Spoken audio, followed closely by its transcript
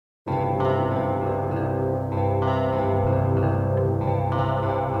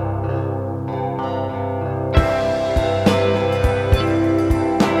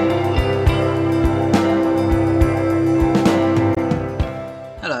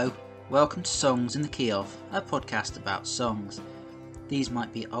Welcome to Songs in the Key Of, a podcast about songs. These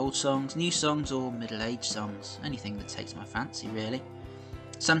might be old songs, new songs, or middle-aged songs, anything that takes my fancy really.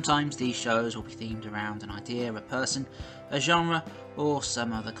 Sometimes these shows will be themed around an idea, a person, a genre, or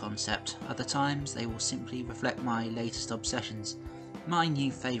some other concept. Other times they will simply reflect my latest obsessions, my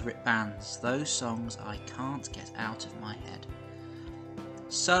new favourite bands, those songs I can't get out of my head.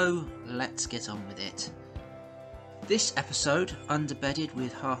 So let's get on with it. This episode, underbedded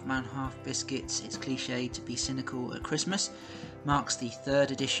with half man half biscuits, it's cliche to be cynical at Christmas, marks the third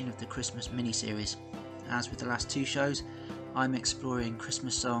edition of the Christmas mini-series. As with the last two shows, I'm exploring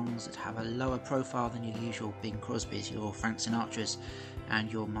Christmas songs that have a lower profile than your usual Bing Crosby's, your Frank Sinatra's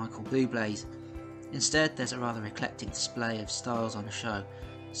and your Michael Bublé's. Instead, there's a rather eclectic display of styles on the show,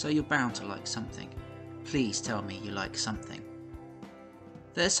 so you're bound to like something. Please tell me you like something.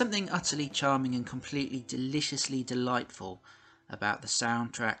 There's something utterly charming and completely deliciously delightful about the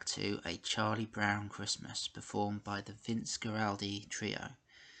soundtrack to A Charlie Brown Christmas, performed by the Vince Guaraldi Trio.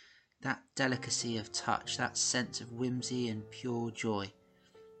 That delicacy of touch, that sense of whimsy and pure joy.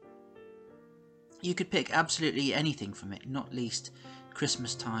 You could pick absolutely anything from it, not least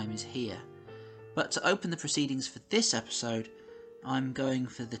Christmas Time Is Here. But to open the proceedings for this episode, I'm going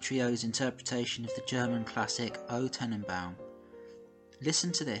for the trio's interpretation of the German classic O Tannenbaum.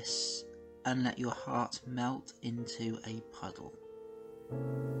 Listen to this and let your heart melt into a puddle.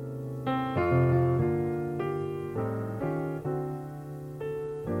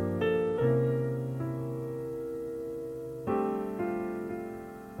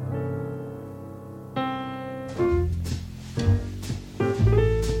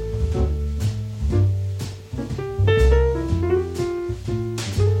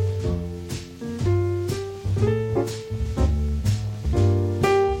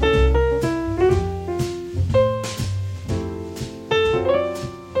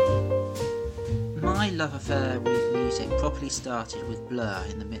 Love affair with music properly started with Blur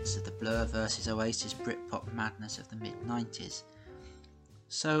in the midst of the Blur versus Oasis Britpop madness of the mid-90s.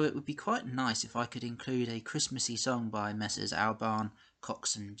 So it would be quite nice if I could include a Christmassy song by Messrs Albarn,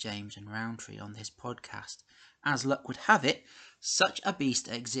 Coxon, James and Rowntree on this podcast. As luck would have it, such a beast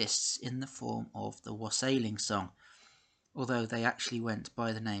exists in the form of the Wassailing song, although they actually went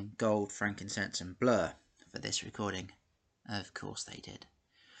by the name Gold, Frankincense and Blur for this recording. Of course they did.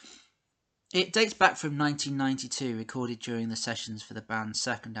 It dates back from 1992, recorded during the sessions for the band's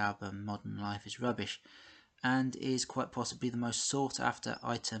second album, Modern Life is Rubbish, and is quite possibly the most sought-after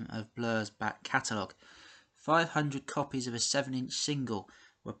item of Blur's back catalogue. 500 copies of a 7-inch single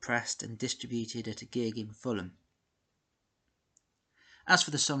were pressed and distributed at a gig in Fulham. As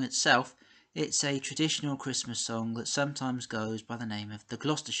for the song itself, it's a traditional Christmas song that sometimes goes by the name of the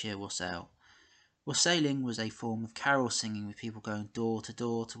Gloucestershire Wassail. Wassailing was a form of carol singing with people going door to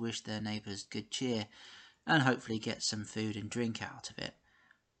door to wish their neighbours good cheer and hopefully get some food and drink out of it.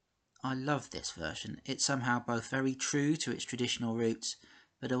 I love this version. It's somehow both very true to its traditional roots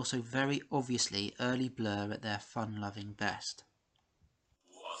but also very obviously early Blur at their fun-loving best.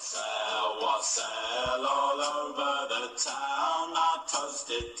 Wassail, wassail all over the town. Our toast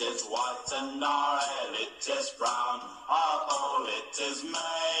it is white and our ale it is brown. Our bowl it is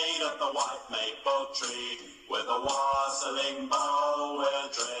made of the white maple tree. With a wassailing bowl we'll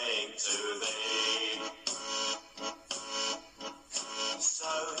drink to thee. So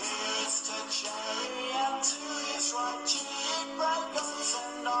here's to Cherry and to his right cheek. Bright guns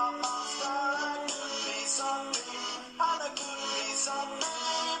and our master a good piece of beef. And a good piece of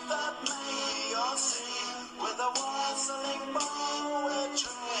beef that may be your sea. With a wassailing bowl we'll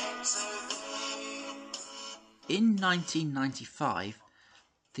drink to thee. In 1995,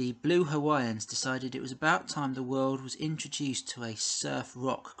 the Blue Hawaiians decided it was about time the world was introduced to a surf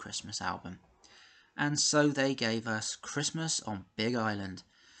rock Christmas album, and so they gave us Christmas on Big Island.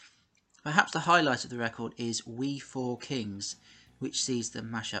 Perhaps the highlight of the record is We Four Kings, which sees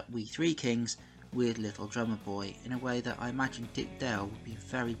them mash up We Three Kings with Little Drummer Boy in a way that I imagine Dick Dale would be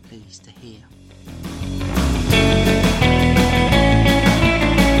very pleased to hear.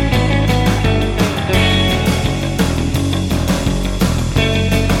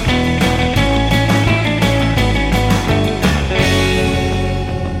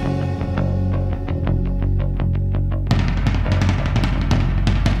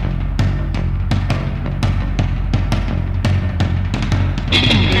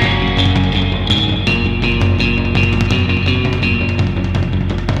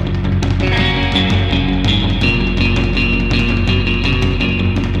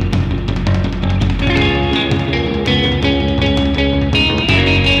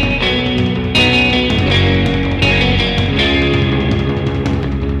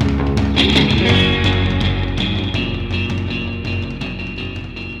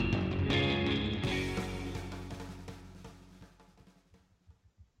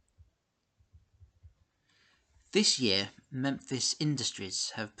 This year, Memphis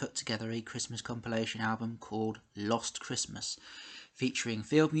Industries have put together a Christmas compilation album called Lost Christmas, featuring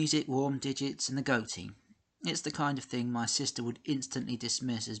field music, Warm Digits and the Go Team. It's the kind of thing my sister would instantly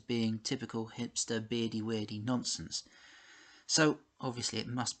dismiss as being typical hipster beardy-weirdy nonsense. So, obviously it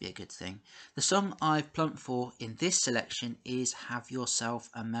must be a good thing. The song I've plumped for in this selection is Have Yourself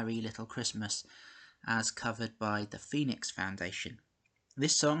a Merry Little Christmas, as covered by the Phoenix Foundation.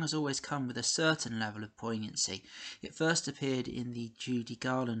 This song has always come with a certain level of poignancy. It first appeared in the Judy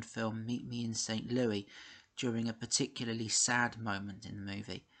Garland film Meet Me in St. Louis during a particularly sad moment in the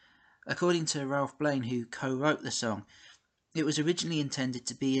movie. According to Ralph Blaine, who co-wrote the song, it was originally intended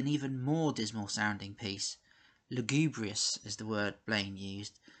to be an even more dismal sounding piece. Lugubrious is the word Blaine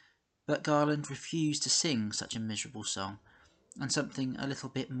used, but Garland refused to sing such a miserable song, and something a little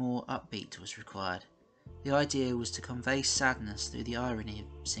bit more upbeat was required. The idea was to convey sadness through the irony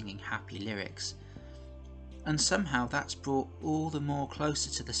of singing happy lyrics. And somehow that's brought all the more closer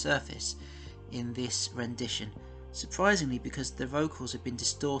to the surface in this rendition, surprisingly because the vocals have been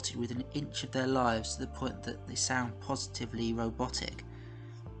distorted within an inch of their lives to the point that they sound positively robotic.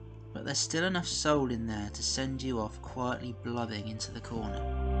 But there's still enough soul in there to send you off quietly blubbing into the corner.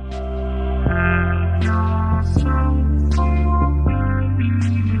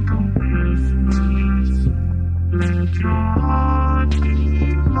 Let your heart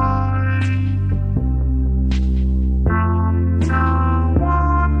be light. Now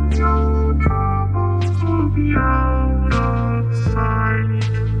want your troubles to be out of sight.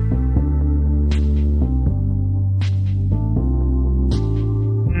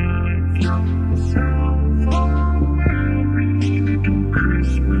 Give yourself a merry little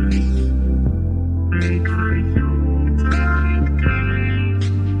Christmas. Make for you bright days.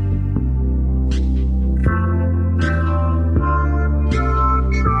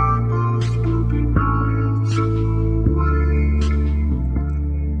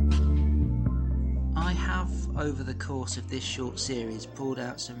 Over the course of this short series, pulled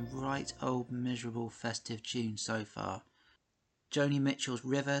out some right old miserable festive tunes so far. Joni Mitchell's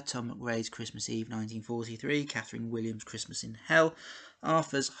River, Tom McRae's Christmas Eve 1943, Catherine Williams' Christmas in Hell,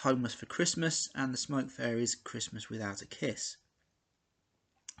 Arthur's Homeless for Christmas, and the Smoke Fairies' Christmas Without a Kiss.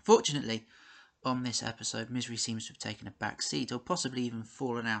 Fortunately, on this episode, misery seems to have taken a back seat, or possibly even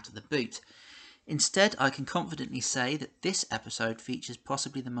fallen out of the boot. Instead, I can confidently say that this episode features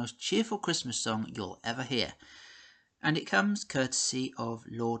possibly the most cheerful Christmas song you'll ever hear. And it comes courtesy of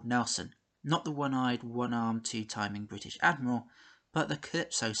Lord Nelson, not the one-eyed, one-armed, two-timing British Admiral, but the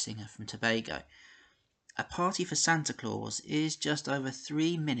calypso singer from Tobago. A Party for Santa Claus is just over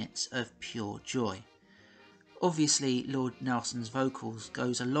 3 minutes of pure joy. Obviously, Lord Nelson's vocals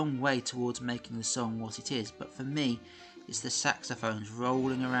goes a long way towards making the song what it is, but for me, it's the saxophones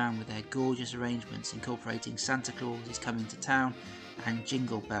rolling around with their gorgeous arrangements incorporating Santa Claus is Coming to Town and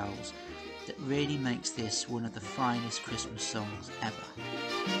Jingle Bells that really makes this one of the finest Christmas songs ever.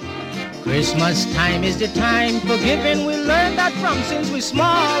 Christmas time is the time for giving. We learned that from since we're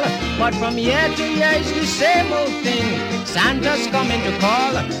small, but from year to year it's the same old thing. Santa's coming to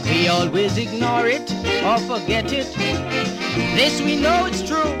call. We always ignore it or forget it. This we know it's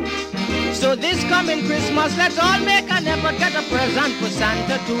true. So this coming Christmas, let's all make an effort, get a present for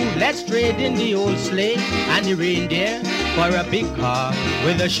Santa too. Let's trade in the old sleigh and the reindeer for a big car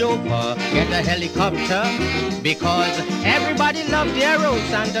with a chauffeur. Get a helicopter because everybody loves their old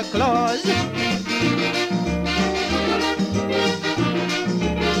Santa Claus.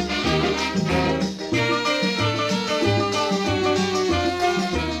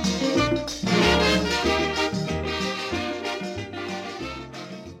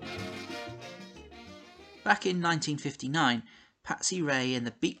 Back in 1959, Patsy Raye and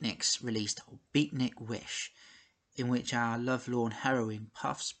the Beatniks released Beatnik Wish, in which our lovelorn heroine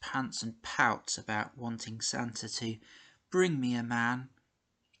puffs, pants and pouts about wanting Santa to bring me a man.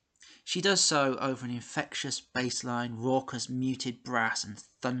 She does so over an infectious bass line, raucous muted brass and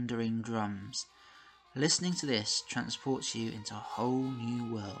thundering drums. Listening to this transports you into a whole new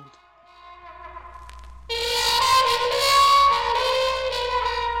world.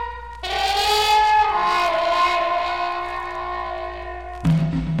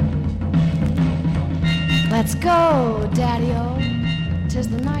 Let's go, Daddy-O. 'Tis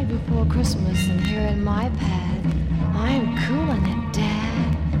the night before Christmas, and here in my pad, I'm coolin' it,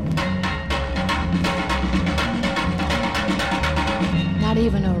 Dad. Not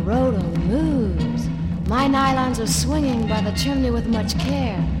even a roto moves. My nylons are swinging by the chimney with much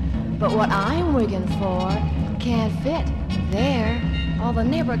care, but what I'm wigging for can't fit there. All the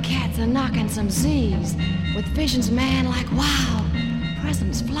neighbor cats are knocking some Z's, with visions, man, like wow,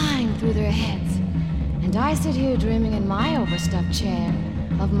 presents flying through their heads. And And I sit here dreaming in my overstuffed chair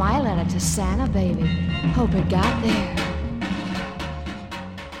of my letter to Santa, baby. Hope it got there.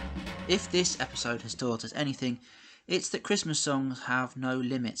 If this episode has taught us anything, it's that Christmas songs have no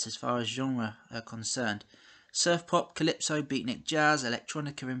limits as far as genre are concerned. Surf pop, calypso, beatnik jazz,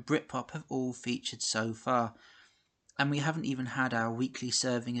 electronica and Britpop have all featured so far. And we haven't even had our weekly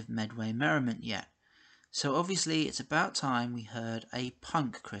serving of Medway merriment yet. So obviously it's about time we heard a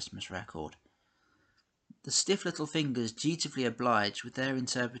punk Christmas record. The Stiff Little Fingers dutifully oblige with their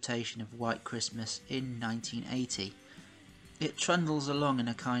interpretation of White Christmas in 1980. It trundles along in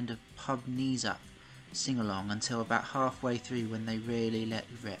a kind of pub knees up sing-along until about halfway through when they really let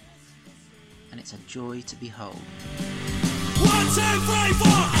rip. And it's a joy to behold. 1, 2,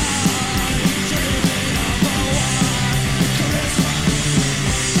 3,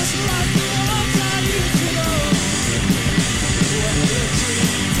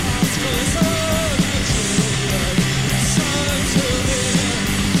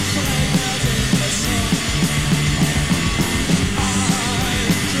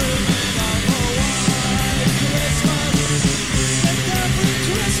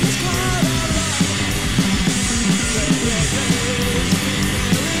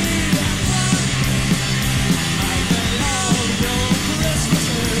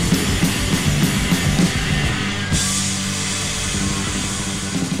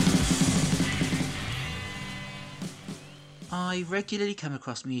 I regularly come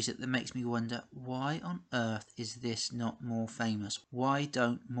across music that makes me wonder, why on earth is this not more famous? Why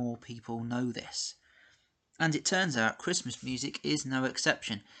don't more people know this? And it turns out Christmas music is no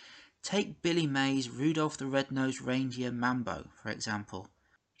exception. Take Billy May's Rudolph the Red-Nosed Reindeer Mambo, for example.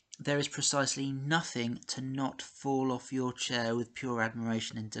 There is precisely nothing to not fall off your chair with pure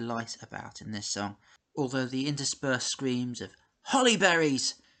admiration and delight about in this song, although the interspersed screams of "Holly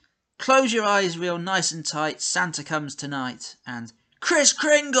berries! Close your eyes real nice and tight, Santa comes tonight," and "Kris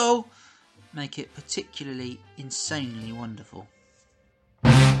Kringle" make it particularly insanely wonderful.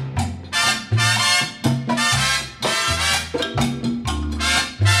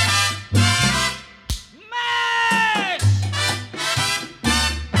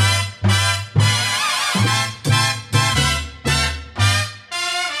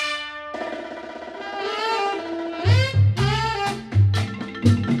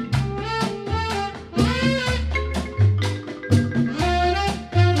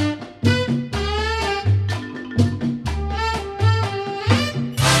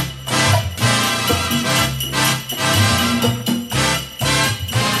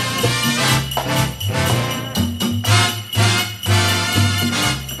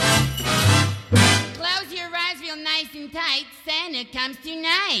 Santa comes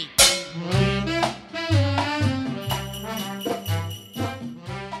tonight.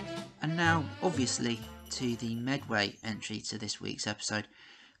 And now, obviously, to the Medway entry to this week's episode.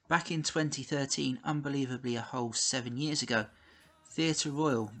 Back in 2013, unbelievably a whole 7 years ago, Theatre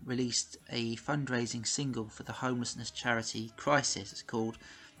Royal released a fundraising single for the homelessness charity Crisis called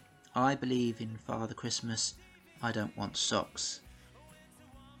 "I Believe in Father Christmas, I Don't Want Socks."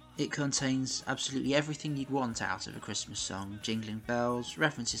 It contains absolutely everything you'd want out of a Christmas song: jingling bells,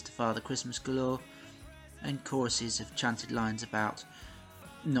 references to Father Christmas galore, and choruses of chanted lines about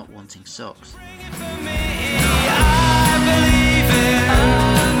not wanting socks.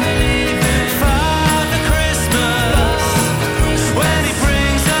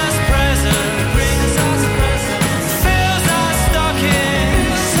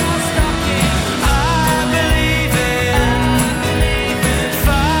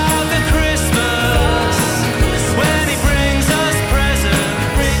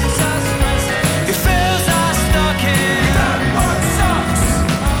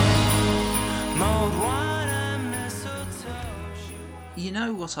 You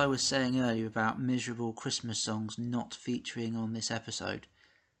know what I was saying earlier about miserable Christmas songs not featuring on this episode?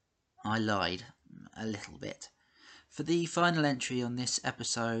 I lied a little bit. For the final entry on this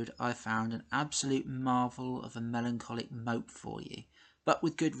episode, I found an absolute marvel of a melancholic mope for you, but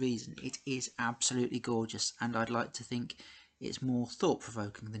with good reason. It is absolutely gorgeous, and I'd like to think it's more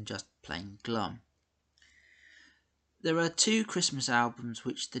thought-provoking than just plain glum. There are two Christmas albums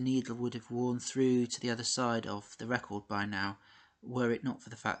which the needle would have worn through to the other side of the record by now, were it not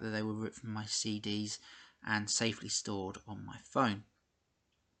for the fact that they were ripped from my CDs and safely stored on my phone.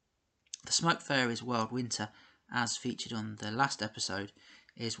 The Smoke Fairies' Wild Winter, as featured on the last episode,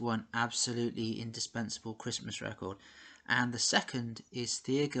 is one absolutely indispensable Christmas record, and the second is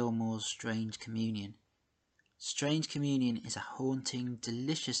Thea Gilmore's Strange Communion. Strange Communion is a haunting,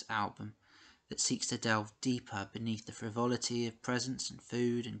 delicious album that seeks to delve deeper beneath the frivolity of presents and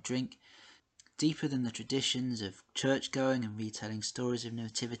food and drink, deeper than the traditions of church-going and retelling stories of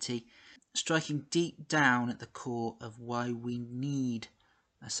nativity, striking deep down at the core of why we need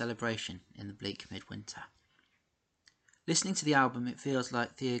a celebration in the bleak midwinter. Listening to the album, it feels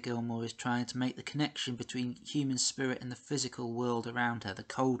like Thea Gilmore is trying to make the connection between human spirit and the physical world around her, the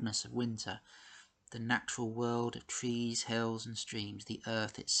coldness of winter, the natural world of trees, hills and streams, the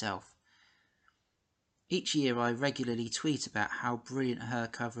earth itself. Each year I regularly tweet about how brilliant her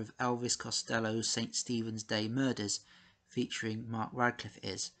cover of Elvis Costello's St. Stephen's Day Murders, featuring Mark Radcliffe,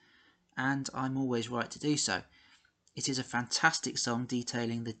 is, and I'm always right to do so. It is a fantastic song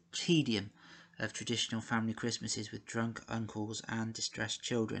detailing the tedium of traditional family Christmases with drunk uncles and distressed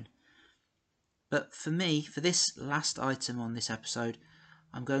children. But for me, for this last item on this episode,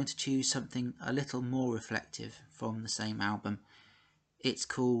 I'm going to choose something a little more reflective from the same album. It's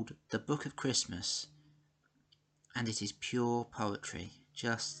called The Book of Christmas, and it is pure poetry.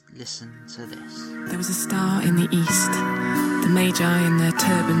 Just listen to this. There was a star in the east. The Magi in their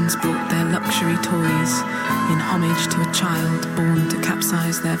turbans brought their luxury toys in homage to a child born to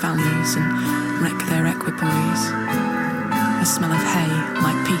capsize their values and wreck their equipoise. A smell of hay,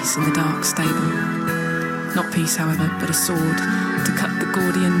 like peace in the dark stable. Not peace, however, but a sword to cut the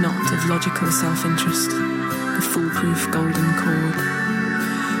Gordian knot of logical self-interest, the foolproof golden cord.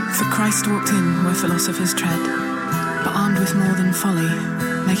 For Christ walked in where philosophers tread, but armed with more than folly,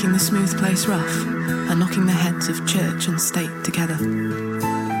 making the smooth place rough and knocking the heads of church and state together.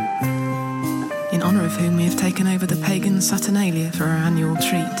 In honour of whom we have taken over the pagan Saturnalia for our annual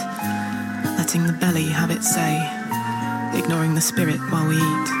treat, letting the belly have its say, ignoring the spirit while we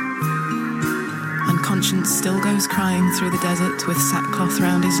eat. And conscience still goes crying through the desert with sackcloth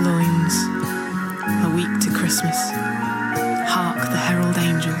round his loins. A week to Christmas. Hark the herald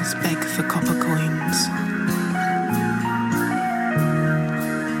angels beg for copper coins.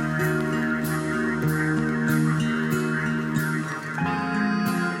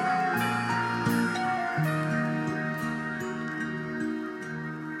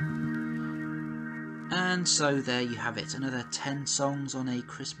 And so there you have it, another 10 songs on a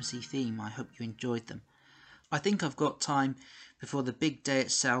Christmassy theme. I hope you enjoyed them. I think I've got time before the big day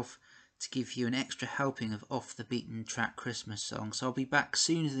itself to give you an extra helping of off-the-beaten-track Christmas songs, so I'll be back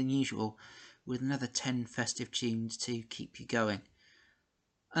sooner than usual with another 10 festive tunes to keep you going.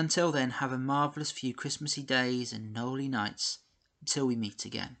 Until then, have a marvellous few Christmassy days and Noelly nights until we meet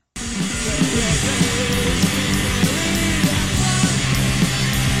again.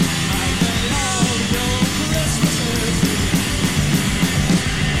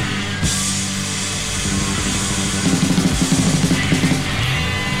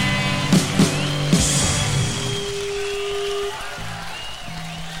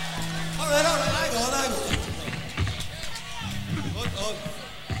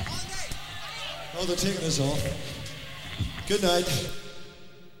 Oh, they're taking us off. Good night.